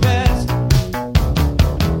you knew best.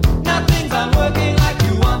 Now things aren't working like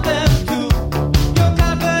you want them to. Your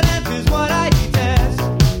confidence is what I detest.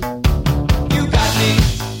 You got me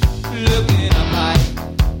looking up high.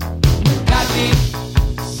 You got me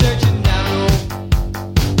searching down low.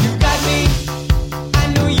 You got me, I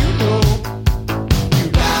know you know. You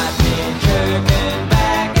got me jerking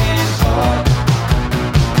back and forth.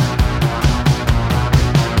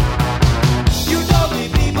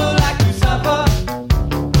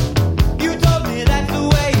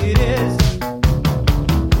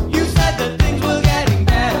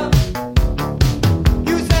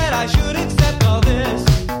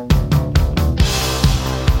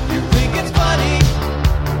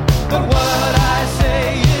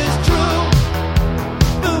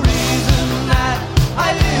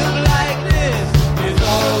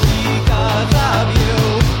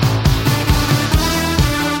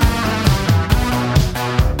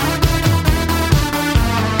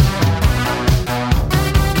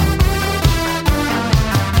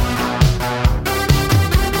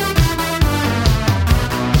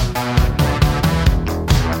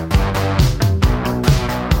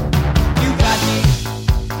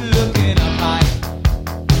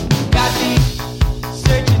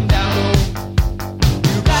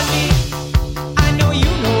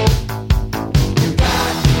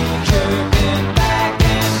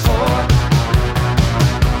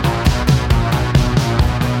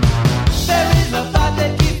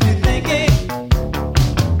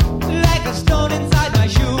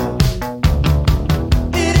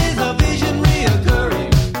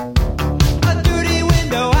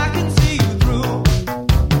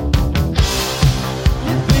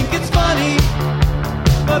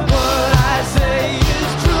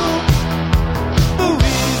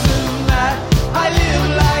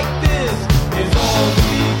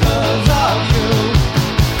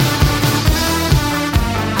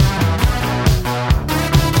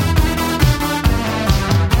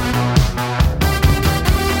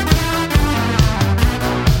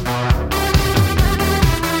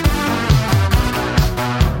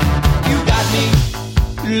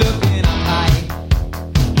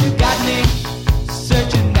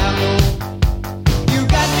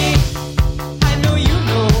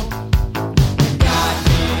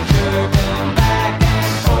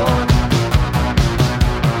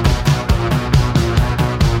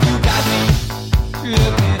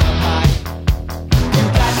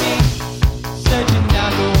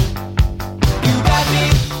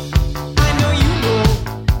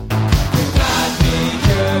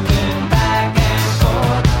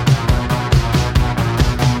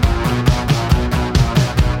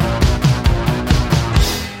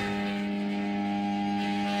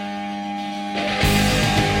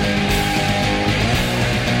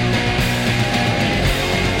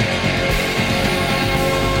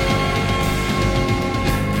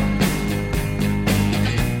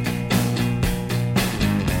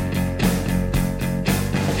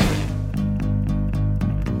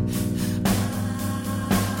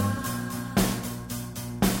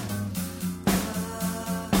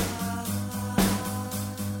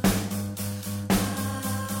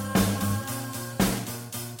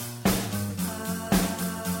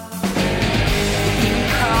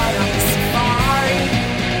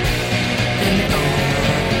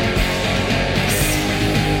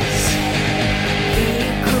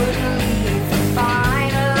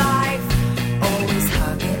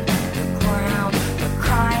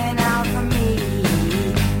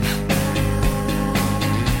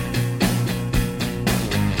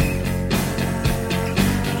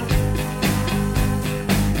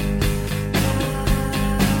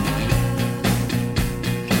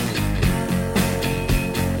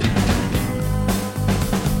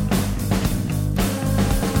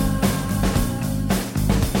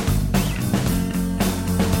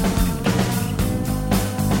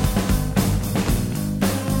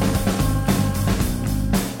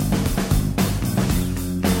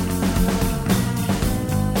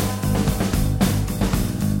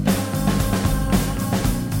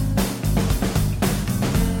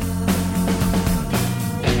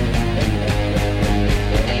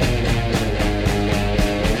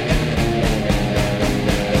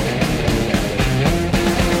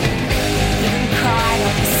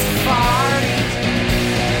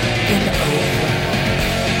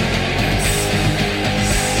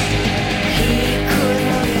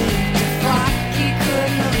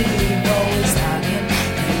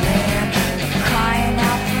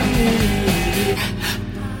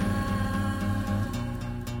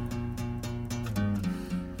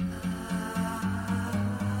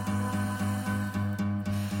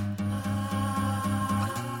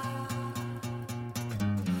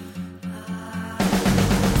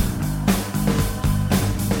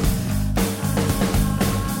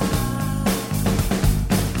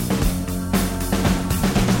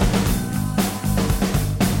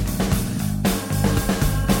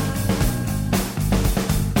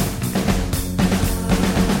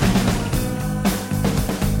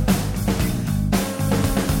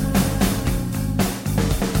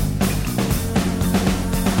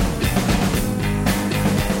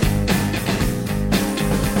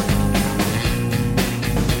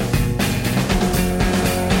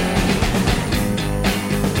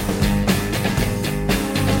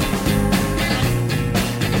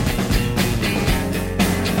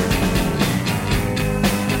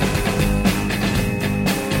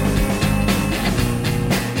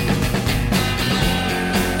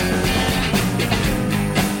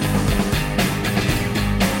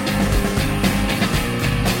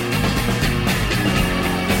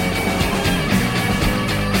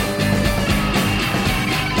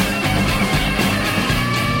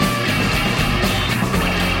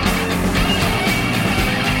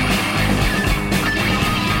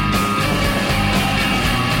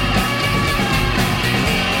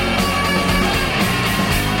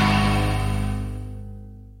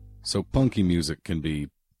 So punky music can be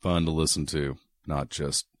fun to listen to, not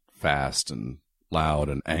just fast and loud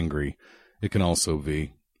and angry. It can also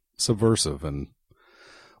be subversive and,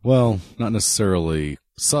 well, not necessarily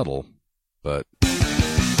subtle, but...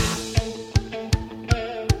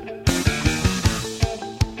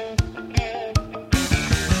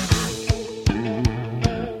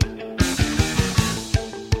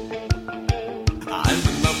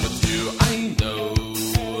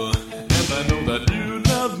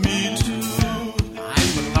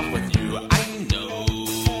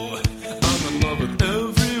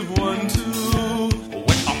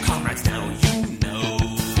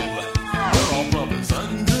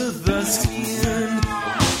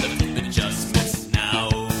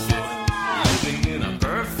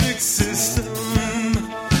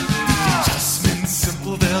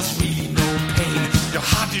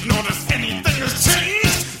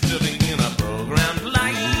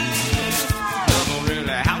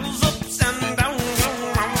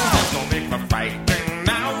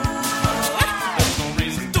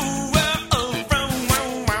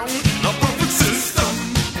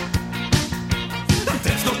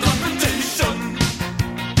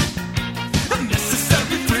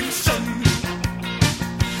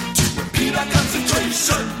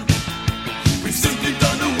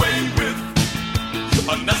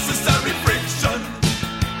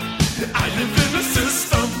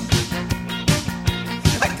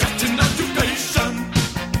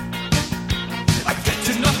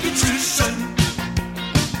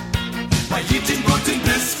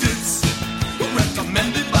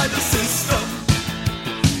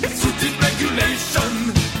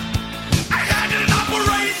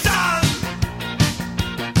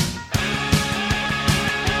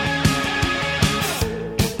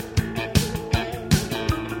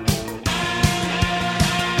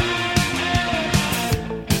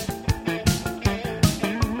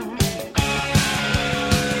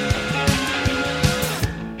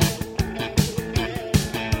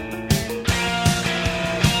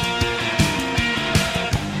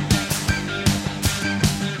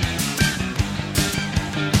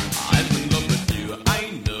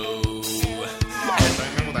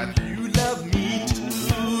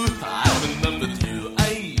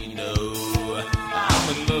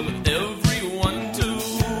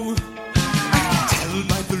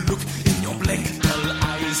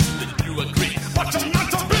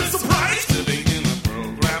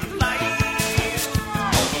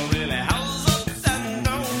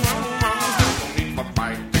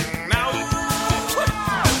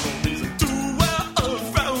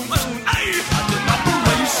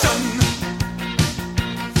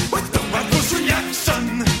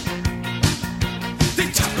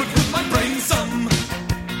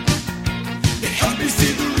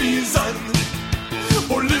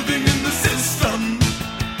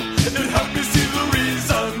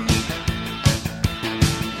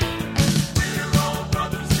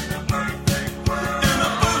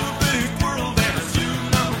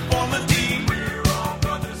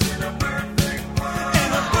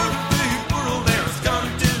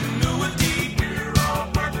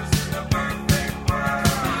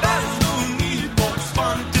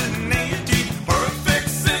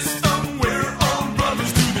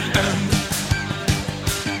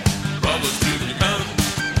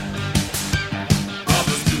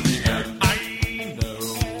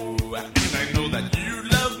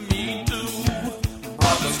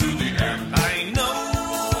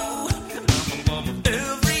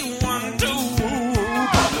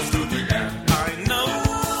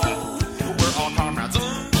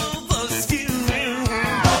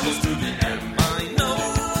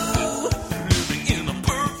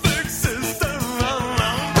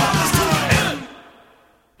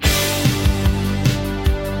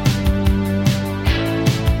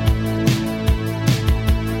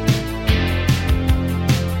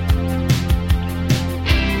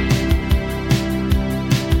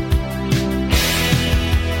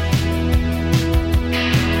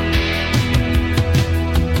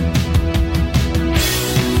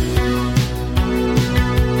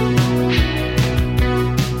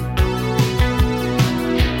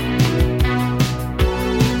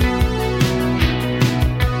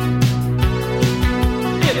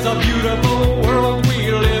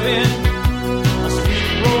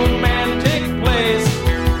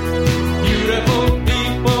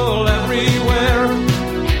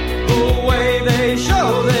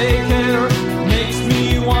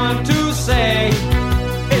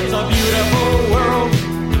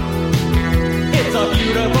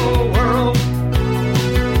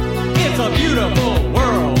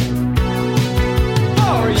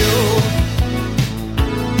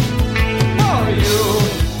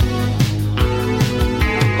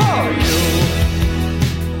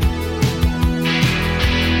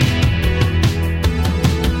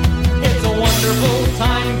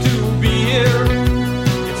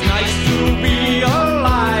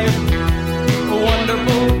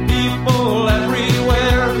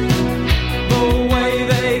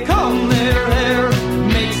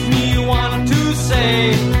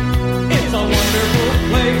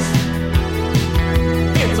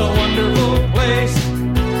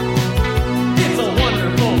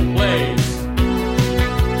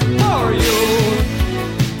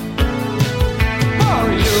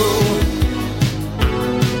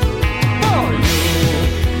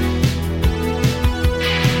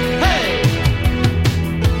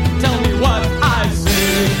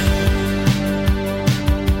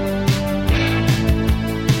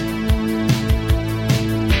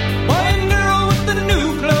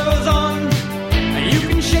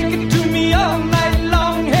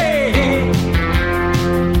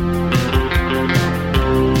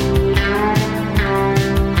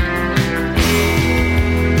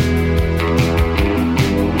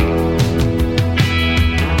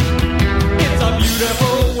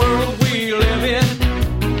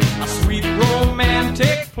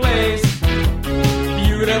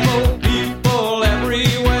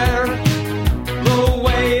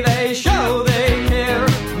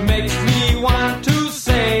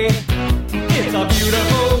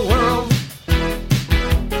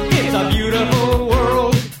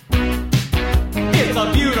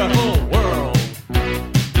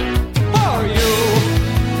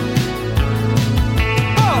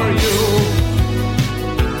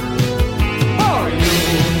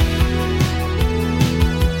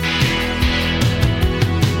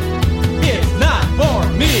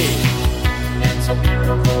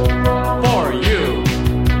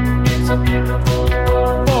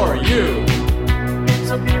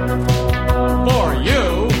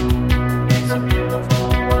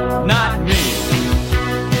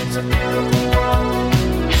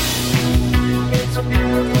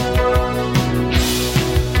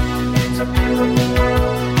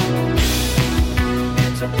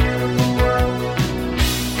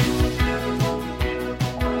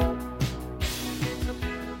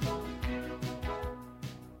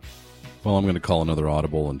 I'm going to call another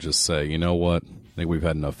audible and just say, you know what? I think we've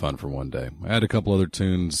had enough fun for one day. I had a couple other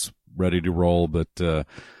tunes ready to roll, but I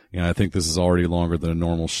think this is already longer than a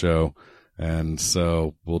normal show, and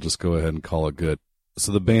so we'll just go ahead and call it good.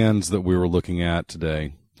 So the bands that we were looking at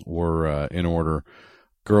today were in order: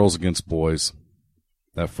 Girls Against Boys.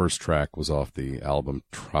 That first track was off the album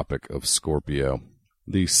Tropic of Scorpio.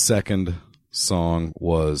 The second song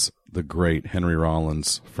was the great Henry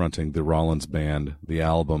Rollins fronting the Rollins Band. The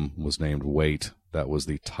album was named Wait. That was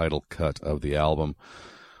the title cut of the album.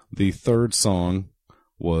 The third song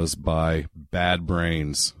was by Bad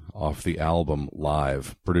Brains off the album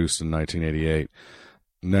Live, produced in 1988.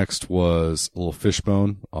 Next was Little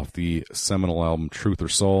Fishbone off the seminal album Truth or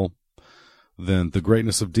Soul. Then The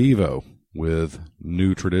Greatness of Devo with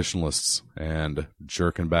New Traditionalists and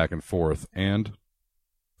Jerking Back and Forth. And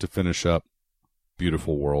to finish up,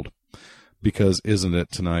 Beautiful World. Because isn't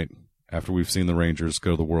it tonight, after we've seen the Rangers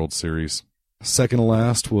go to the World Series? Second to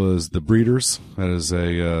last was The Breeders. That is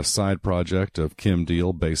a side project of Kim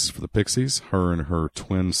Deal, bassist for the Pixies. Her and her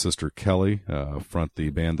twin sister Kelly front the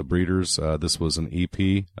band The Breeders. This was an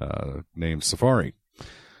EP named Safari.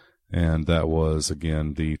 And that was,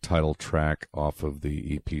 again, the title track off of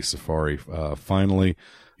the EP Safari. Finally,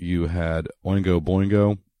 you had Oingo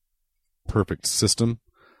Boingo, Perfect System,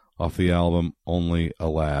 off the album Only a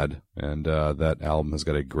Lad. And that album has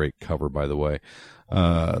got a great cover, by the way.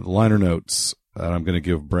 The liner notes that I'm going to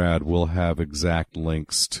give Brad will have exact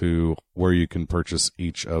links to where you can purchase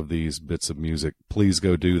each of these bits of music. Please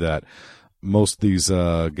go do that. Most of these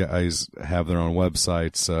guys have their own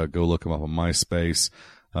websites. Go look them up on MySpace.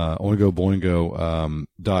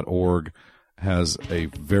 OingoBoingo.org has a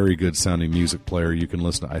very good sounding music player. You can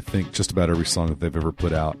listen to, I think, just about every song that they've ever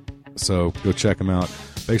put out. So go check them out.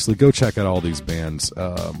 Basically, go check out all these bands.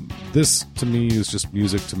 This, to me, is just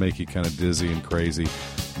music to make you kind of dizzy and crazy,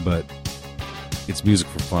 but it's music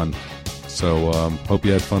for fun. So hope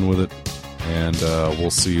you had fun with it, and we'll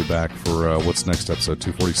see you back for what's next, episode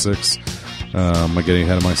 246. Am I getting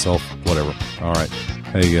ahead of myself? Whatever. All right.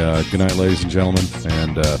 Hey, good night, ladies and gentlemen,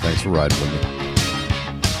 and thanks for riding with me.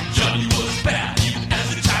 Johnny was bad, even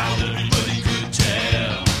as a child, everybody could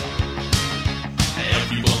tell.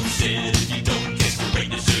 Everyone said if you don't get the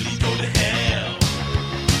greatness, you'll go to hell.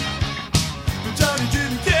 But Johnny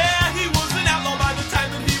didn't care, he was an outlaw by the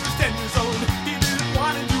time that he was 10 years old. He didn't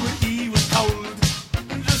want to do what he was told.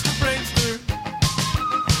 Just a prankster,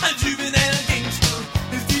 a juvenile gangster.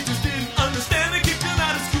 His teachers didn't understand, they kicked him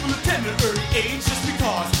out of school at tender early age just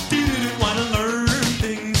because he didn't want to learn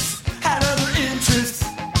things, had other interests.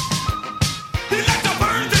 He liked to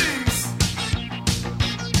burn things.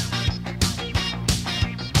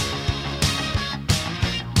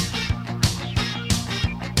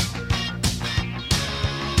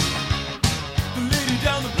 The lady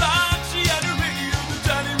down the block, she had a radio that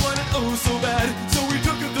Johnny wanted oh so bad. So he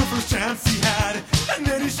took her the first chance he had, and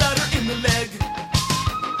then he shot her in the leg.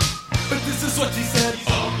 But this is what she said.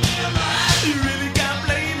 Only a man. You really can't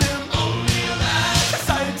blame him. Only a man.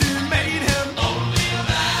 Society made him. Only a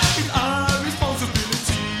man. It's our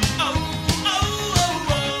responsibility. Oh, oh,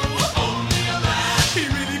 oh, oh. Only a man. He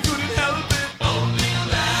really couldn't help it. Only a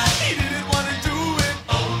man. He didn't want to do it.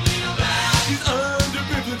 Only a man. He's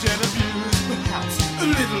underprivileged and abused, perhaps a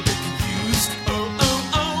little bit confused. Oh,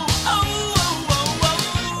 oh, oh, oh, oh, oh, oh.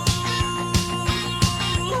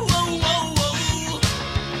 Oh, oh, oh, oh.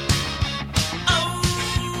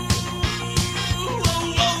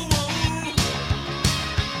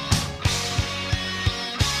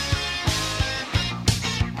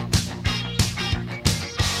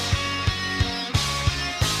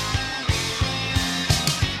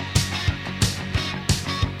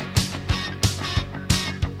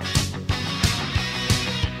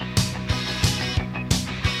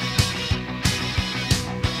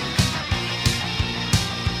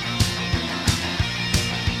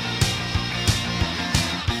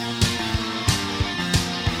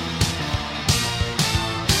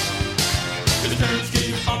 His parents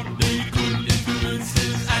gave up, they couldn't influence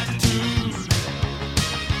his attitude.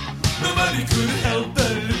 Nobody could help the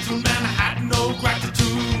little man had no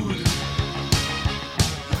gratitude.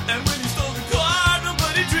 And when he stole the car,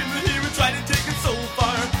 nobody dreamed that he would try to take it so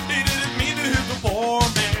far. He didn't mean to hit the poor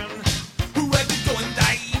man who had to go and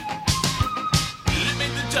die. It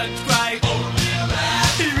made the judge